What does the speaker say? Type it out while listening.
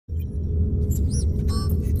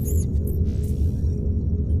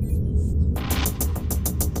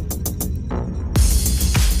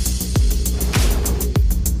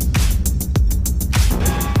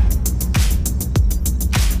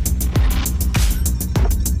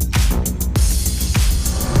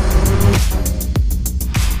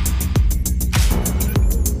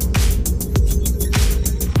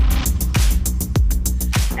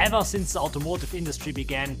Ever since the automotive industry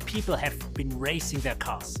began, people have been racing their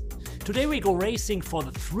cars. Today we go racing for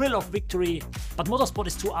the thrill of victory, but motorsport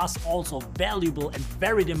is to us also a valuable and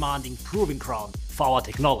very demanding proving ground for our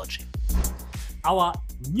technology. Our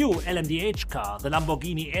new LMDH car, the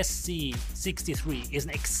Lamborghini SC63, is an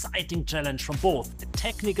exciting challenge from both the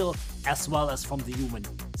technical as well as from the human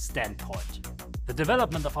standpoint. The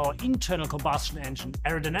development of our internal combustion engine,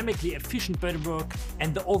 aerodynamically efficient bodywork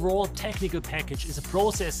and the overall technical package is a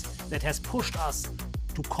process that has pushed us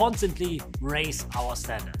to constantly raise our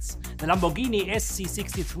standards. The Lamborghini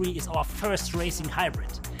SC63 is our first racing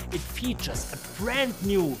hybrid. It features a brand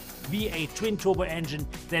new V8 twin-turbo engine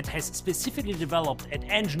that has specifically developed and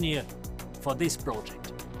engineered for this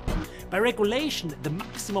project. By regulation, the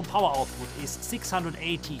maximum power output is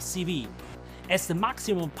 680 CV. As the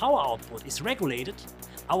maximum power output is regulated,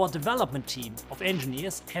 our development team of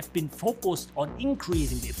engineers have been focused on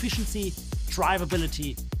increasing the efficiency,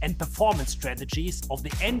 drivability and performance strategies of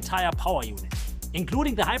the entire power unit,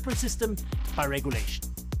 including the hybrid system by regulation.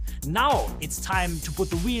 Now it's time to put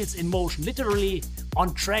the wheels in motion, literally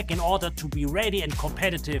on track, in order to be ready and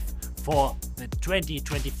competitive for the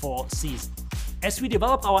 2024 season. As we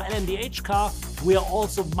develop our LMDH car, we are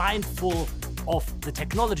also mindful of the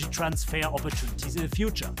technology transfer opportunities in the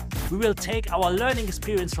future. We will take our learning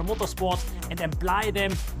experience from motorsport and apply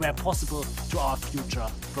them where possible to our future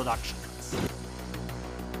production cars.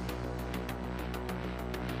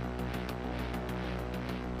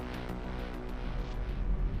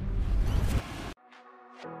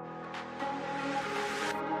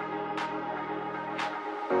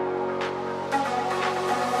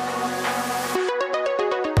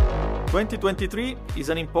 "2023 is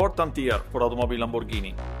an important year for Automobile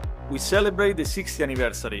Lamborghini. We celebrate the 60th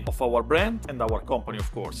anniversary of our brand and our company,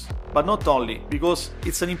 of course. But not only, because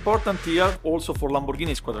it's an important year also for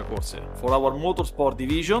Lamborghini Squadra-Corse. For our motorsport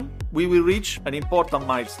division, we will reach an important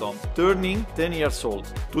milestone, turning 10 years old.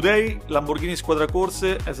 Today, Lamborghini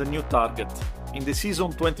Squadra-Corse has a new target. In the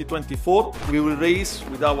season 2024, we will race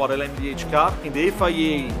with our LMDH car in the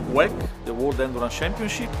FIA WEC, the World Endurance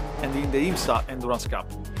Championship, and in the IMSA Endurance Cup.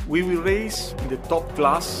 We will race in the top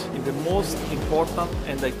class in the most important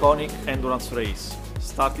and iconic endurance race,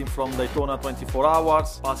 starting from Daytona 24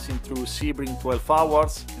 hours, passing through Sebring 12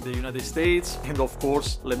 hours in the United States, and of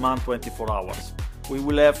course Le Mans 24 hours. We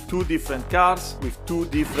will have two different cars with two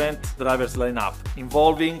different drivers lineup,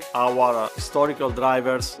 involving our historical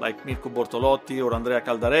drivers like Mirko Bortolotti or Andrea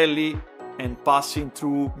Caldarelli, and passing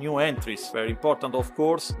through new entries, very important of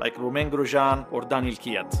course, like Romain Grosjean or Daniel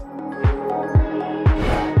Kvyat.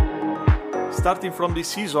 Starting from this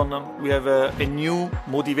season, we have a new,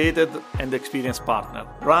 motivated and experienced partner,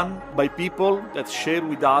 run by people that share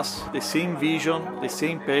with us the same vision, the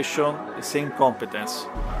same passion, the same competence,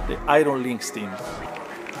 the Iron Lynx team.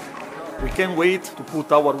 We can't wait to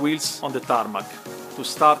put our wheels on the tarmac, to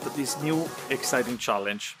start this new, exciting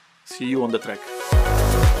challenge. See you on the track.